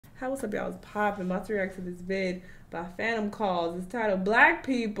Hi, what's up, y'all? It's popping. About to react to this vid by Phantom Calls. It's titled Black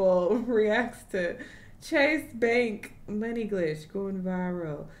People Reacts to Chase Bank Money Glitch going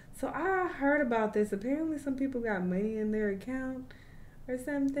viral. So I heard about this. Apparently some people got money in their account or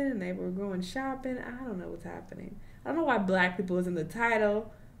something and they were going shopping. I don't know what's happening. I don't know why black people is in the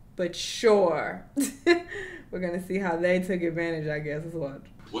title, but sure. We're going to see how they took advantage, I guess. Let's watch.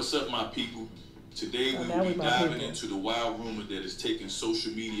 What's up, my people? Today we will be diving into the wild rumor that is taking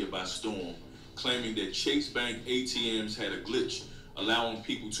social media by storm, claiming that Chase Bank ATMs had a glitch, allowing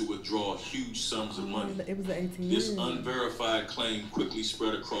people to withdraw huge sums of money. It was the ATM. This unverified claim quickly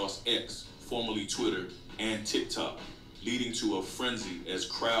spread across X, formerly Twitter, and TikTok, leading to a frenzy as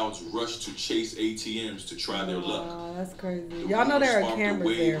crowds rushed to Chase ATMs to try their luck. Wow, that's crazy. Y'all know there are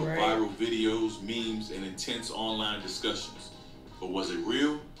cameras there, right? Viral videos, memes, and intense online discussions. But was it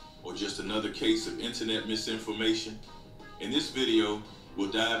real? Or just another case of internet misinformation? In this video, we'll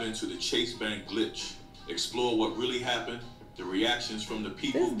dive into the Chase Bank glitch, explore what really happened, the reactions from the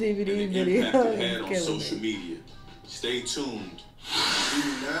people, and the impact it had on social media. Stay tuned. Do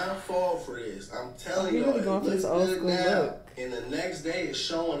not fall for this. I'm telling you, really it looks good now, and the next day it's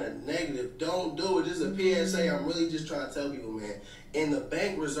showing a negative. Don't do it. This is a PSA. I'm really just trying to tell people, man. And the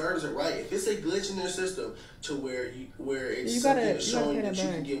bank reserves it right. If it's a glitch in their system to where it's something showing that you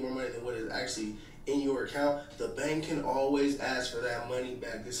can get more money than what is actually in your account, the bank can always ask for that money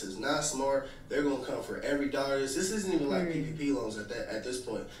back. This is not smart. They're gonna come for every dollar. This isn't even like PPP loans at this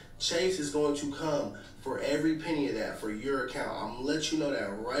point. Chase is going to come for every penny of that for your account. I'm gonna let you know that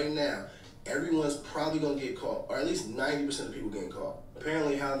right now. Everyone's probably gonna get caught, or at least 90% of people getting caught.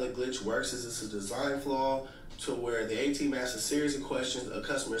 Apparently how the glitch works is it's a design flaw to where the ATM asks a series of questions,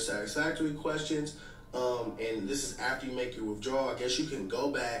 customer satisfactory questions, and this is after you make your withdrawal. I guess you can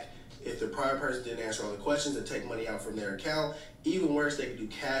go back if the prior person didn't answer all the questions and take money out from their account. Even worse, they can do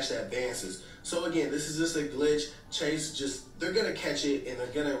cash advances. So again, this is just a glitch. Chase they're gonna catch it and they're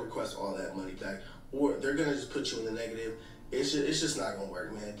gonna request all that money back, or they're gonna just put you in the negative. It's just not gonna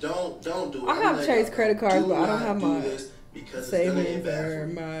work, man. Don't do it. I have Chase credit cards, but I don't have my because savings or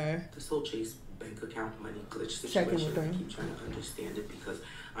my this whole Chase bank account money glitch situation. I keep trying to understand it because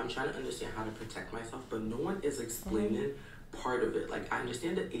I'm trying to understand how to protect myself, but no one is explaining part of it. Like, I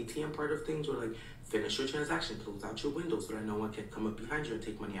understand the ATM part of things, where like finish your transaction, close out your window so that no one can come up behind you and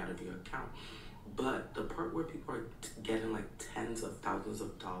take money out of your account. But the part where people are getting like tens of thousands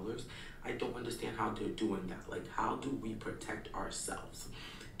of dollars, I don't understand how they're doing that. Like, how do we protect ourselves?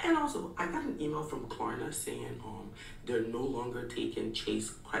 And also, I got an email from Klarna saying they're no longer taking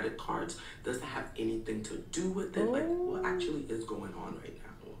Chase credit cards. Does that have anything to do with it? Like, what actually is going on right now?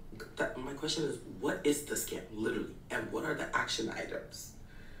 My question is, what is the scam, literally? And what are the action items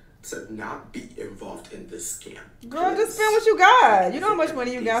to not be involved in this scam? Girl, just spend what you got. You know how much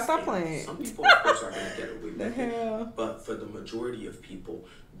money you got. Stop playing. Some people, of course, are going to get away with it. But for the majority of people,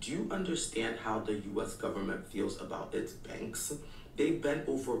 do you understand how the U.S. government feels about its banks? They bend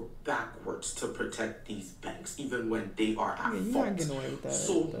over backwards to protect these banks, even when they are at fault. Not getting away with that,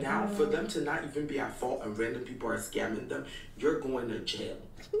 so now, for them to not even be at fault and random people are scamming them, you're going to jail.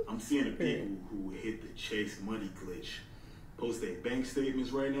 I'm seeing the people who hit the Chase money glitch post their bank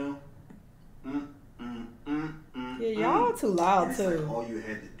statements right now. Yeah, y'all too loud too. Like all you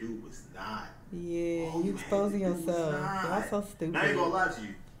had to do was not. Yeah, you exposing yourself. Y'all so stupid. I ain't gonna lie to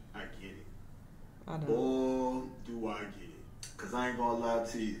you. I get it. I know. Boy, do I get it. Cause I ain't gonna lie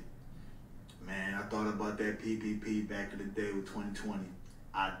to you. Man, I thought about that PPP back in the day with 2020.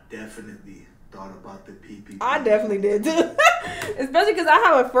 I definitely thought about the PPP. I definitely did too. Especially because I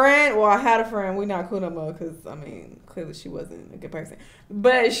have a friend. Well, I had a friend. We not cool no more because, I mean, clearly she wasn't a good person.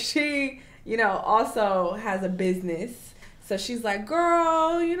 But she, you know, also has a business. So she's like,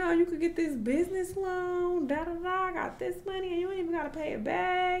 girl, you know, you could get this business loan. Da-da-da. I got this money and you ain't even got to pay it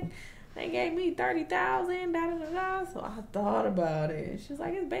back. They gave me $30,000, da-da-da-da. So I thought about it. She's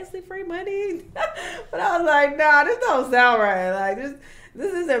like, it's basically free money. But I was like, nah, this don't sound right. Like,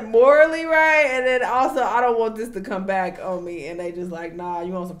 this isn't morally right. And then also, I don't want this to come back on me. And they just like, nah,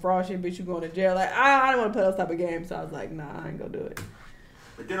 you want some fraud shit, bitch, you going to jail. Like, I don't want to play those type of games. So I was like, nah, I ain't gonna do it.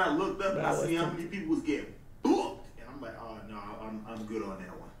 But then I looked up and I see how many people was getting booked. And I'm like, oh, no, I'm good on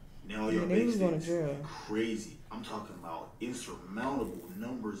that one. Now your bank statements are crazy. I'm talking about insurmountable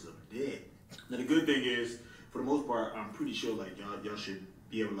numbers of debt. Now the good thing is, for the most part, I'm pretty sure like y'all should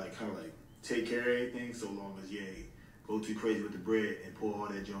be able to like kind of like take care of everything, so long as you ain't go too crazy with the bread and pull all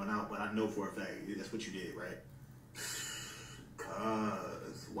that joint out. But I know for a fact that's what you did, right?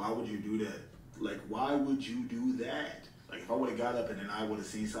 Cause why would you do that? Like, why would you do that? Like, if I would have got up and then I would have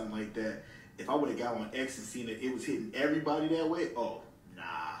seen something like that, if I would have got on X and seen that it was hitting everybody that way, oh, nah,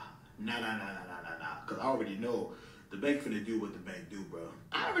 Nah. Because I already know the bank finna do what the bank do, bro.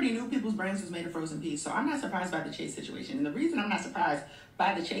 I already knew people's brains was made of frozen peas, so I'm not surprised by the Chase situation. And the reason I'm not surprised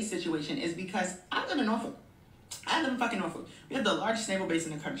by the Chase situation is because I live in Norfolk. I live in fucking Norfolk. We have the largest naval base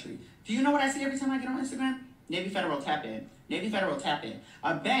in the country. Do you know what I see every time I get on Instagram? Navy Federal tap in. Navy Federal tap in.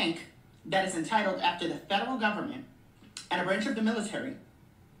 A bank that is entitled after the federal government and a branch of the military.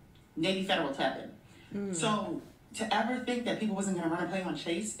 Navy Federal tap in. So to ever think that people wasn't gonna run a play on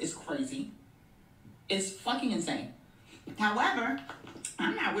Chase is crazy. It's fucking insane. However,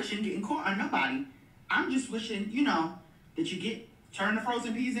 I'm not wishing getting caught on nobody. I'm just wishing, you know, that you turn the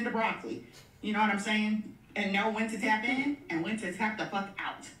frozen peas into broccoli. You know what I'm saying? And know when to tap in and when to tap the fuck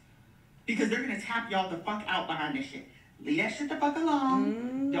out. Because they're gonna tap y'all the fuck out behind this shit. Leave that shit the fuck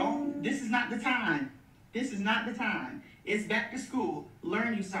alone. This is not the time. This is not the time. It's back to school.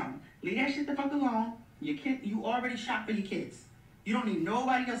 Learn you something. Leave that shit the fuck alone. You already shop for your kids. You don't need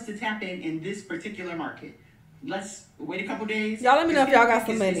nobody else to tap in this particular market. Let's wait a couple days. Y'all let me know if y'all got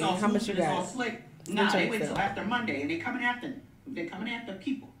some money. How much you got? It's all slick. Nah, they wait till after Monday, and they're coming after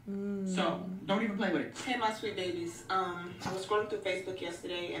people. So don't even play with it. Hey, my sweet babies. I was scrolling through Facebook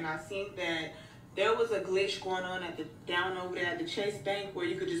yesterday, and I seen that there was a glitch going on down over there at the Chase Bank where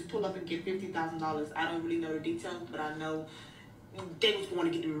you could just pull up and get $50,000. I don't really know the details, but I know they was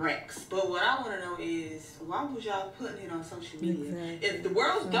going to get them wrecks. But what I want to know is, why was y'all putting it on social media? Exactly. If the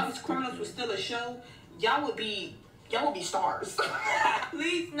world's dumbest criminals was still a show, y'all would be stars.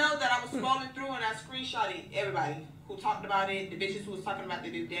 Please know that I was scrolling through and I screenshotted everybody who talked about it, the bitches who was talking about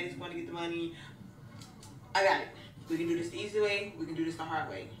that their daddy's going to get the money. I got it. We can do this the easy way. We can do this the hard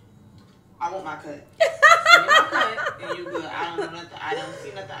way. I want my cut. Send me my cut, and you good. I don't know nothing. I don't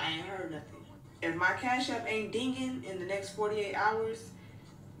see nothing. I ain't heard nothing. If my Cash App ain't dinging in the next 48 hours,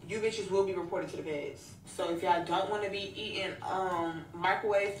 you bitches will be reported to the feds. So if y'all don't want to be eating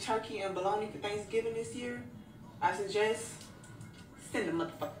microwave turkey and bologna for Thanksgiving this year, I suggest send the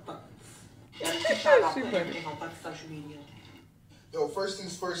motherfucking funds. Y'all put everything on fucking social media. Yo, first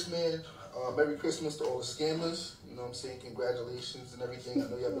things first, man. Merry Christmas to all the scammers. You know what I'm saying? Congratulations and everything. I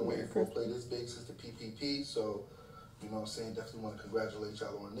know y'all been waiting for a play this big since the PPP. So, you know what I'm saying? Definitely want to congratulate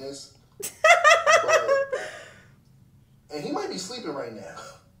y'all on this. And he might be sleeping right now.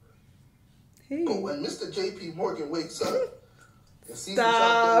 But when Mr. J.P. Morgan wakes up and sees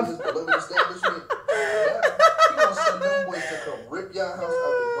y'all in his beloved establishment, he gonna send them boys to come rip y'all house out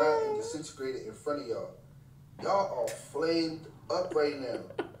the ground and disintegrate it in front of y'all. Y'all are flamed up right now.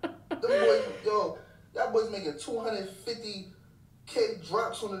 Them boys, y'all boys making 250K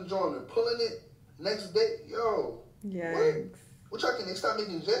drops on the joint and pulling it next day. Yo, what y'all can they stop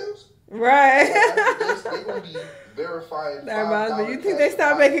making jails? Right. They gonna be verified. That reminds me. You think they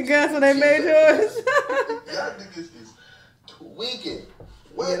stopped making guns when they made yours? Y'all niggas is tweaking.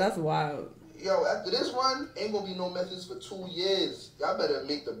 Yeah, that's wild. Yo, after this one, ain't gonna be no methods for 2 years. Y'all better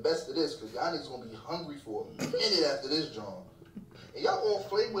make the best of this, because y'all niggas gonna be hungry for a minute after this, John. And y'all all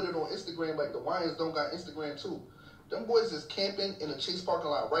flame with it on Instagram like the Wyans don't got Instagram too. Them boys is camping in a Chase parking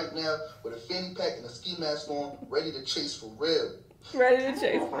lot right now with a fanny pack and a ski mask on, ready to chase for real. Ready to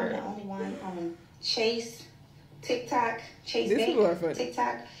chase for real. I'm the only one on Chase, TikTok, Chase Bank,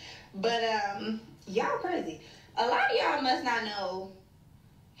 TikTok. But y'all crazy. A lot of y'all must not know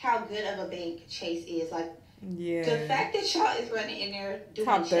how good of a bank Chase is. Like, the fact that y'all is running in there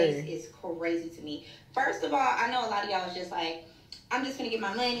doing Chase is crazy to me. First of all, I know a lot of y'all is just like, I'm just gonna get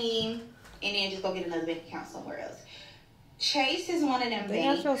my money and then just go get another bank account somewhere else. Chase is one of them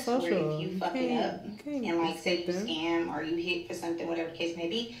banks where if you fuck it up and like say you scam or you hit for something, whatever the case may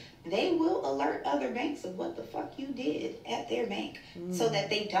be, they will alert other banks of what the fuck you did at their bank so that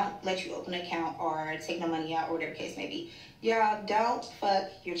they don't let you open an account or take no money out or whatever the case may be. Y'all don't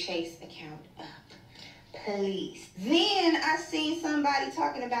fuck your Chase account up. Please. Then I seen somebody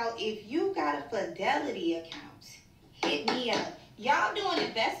talking about if you got a Fidelity account, hit me up. Y'all doing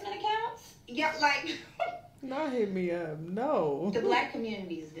investment accounts? Y'all like... Not hit me up, no. The black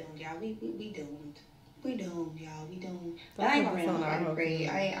community is doomed, y'all. We doomed. We doomed, y'all. We doomed. But I ain't gonna run no grade.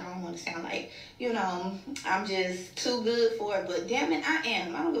 I don't want to sound like, you know, I'm just too good for it. But damn it, I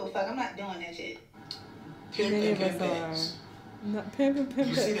am. I don't give a fuck. I'm not doing that shit. You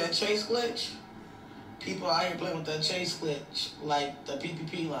see that Chase glitch? People out here playing with that Chase glitch, like the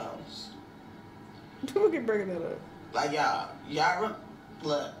PPP loans. People keep bringing that up. Like y'all.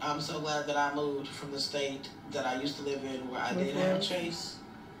 Look, I'm so glad that I moved from the state that I used to live in where I did have Chase.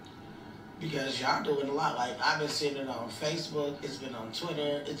 Because y'all doing a lot. Like, I've been seeing it on Facebook. It's been on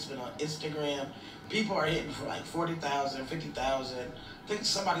Twitter. It's been on Instagram. People are hitting for like 40,000, 50,000. I think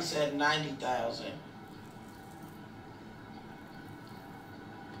somebody said 90,000.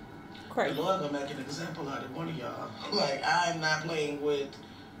 Crazy. The Lord gonna make an example out of one of y'all. Like, I'm not playing with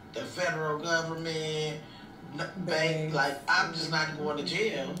the federal government, bank. Like, I'm just not going to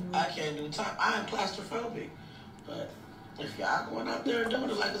jail. I can't do time. I'm claustrophobic. But if y'all going out there doing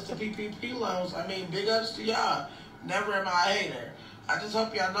it like it's the PPP loans, I mean, big ups to y'all. Never am I a hater. I just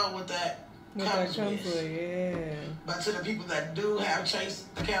hope y'all know what that comes with. Yeah. But to the people that do have Chase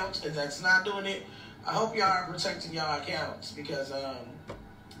accounts and that's not doing it, I hope y'all are protecting y'all accounts because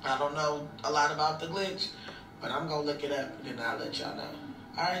I don't know a lot about the glitch, but I'm gonna look it up and then I'll let y'all know.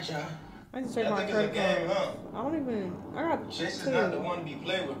 All right, y'all. I just check my credit card. Huh? I got Chase is not the one to be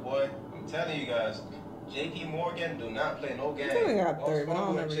played with, boy. I'm telling you guys. JP Morgan do not play no game. Wells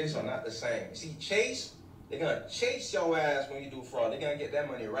Fargo and Chase are not the same. See, Chase, they're gonna chase your ass when you do fraud. They're gonna get that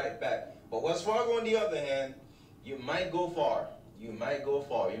money right back. But Wells Fargo, on the other hand, you might go far. You might go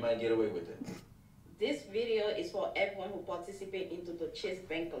far. You might get away with it. This video is for everyone who participates into the Chase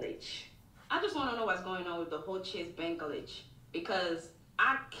Bank glitch. I just want to know what's going on with the whole Chase Bank glitch because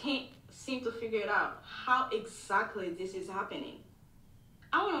I can't seem to figure it out how exactly this is happening.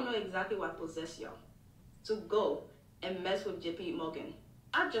 I want to know exactly what possessed y'all to go and mess with JP Morgan.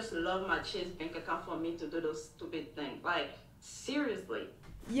 I just love my Chase Bank account for me to do those stupid things. Like, seriously.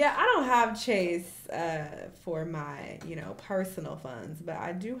 Yeah, I don't have Chase for my, personal funds, but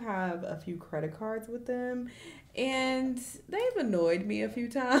I do have a few credit cards with them, and they've annoyed me a few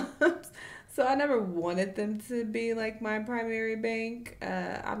times. So I never wanted them to be like my primary bank.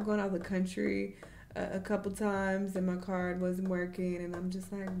 I'm going out of the country a couple times, and my card wasn't working, and I'm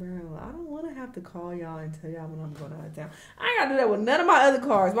just like, bro, I don't want to have to call y'all and tell y'all when I'm going out of town. I ain't got to do that with none of my other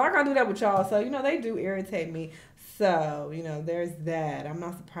cards, but I got to do that with y'all. So, they do irritate me. So, there's that. I'm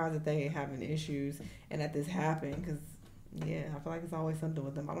not surprised that they having issues and that this happened because, yeah, I feel like it's always something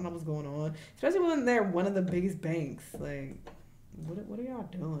with them. I don't know what's going on, especially when they're one of the biggest banks. Like, what are y'all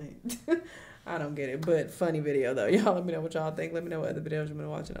doing? I don't get it, but funny video, though. Y'all let me know what y'all think. Let me know what other videos you've been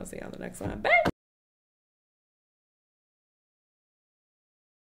watching. I'll see y'all on the next one. Bye!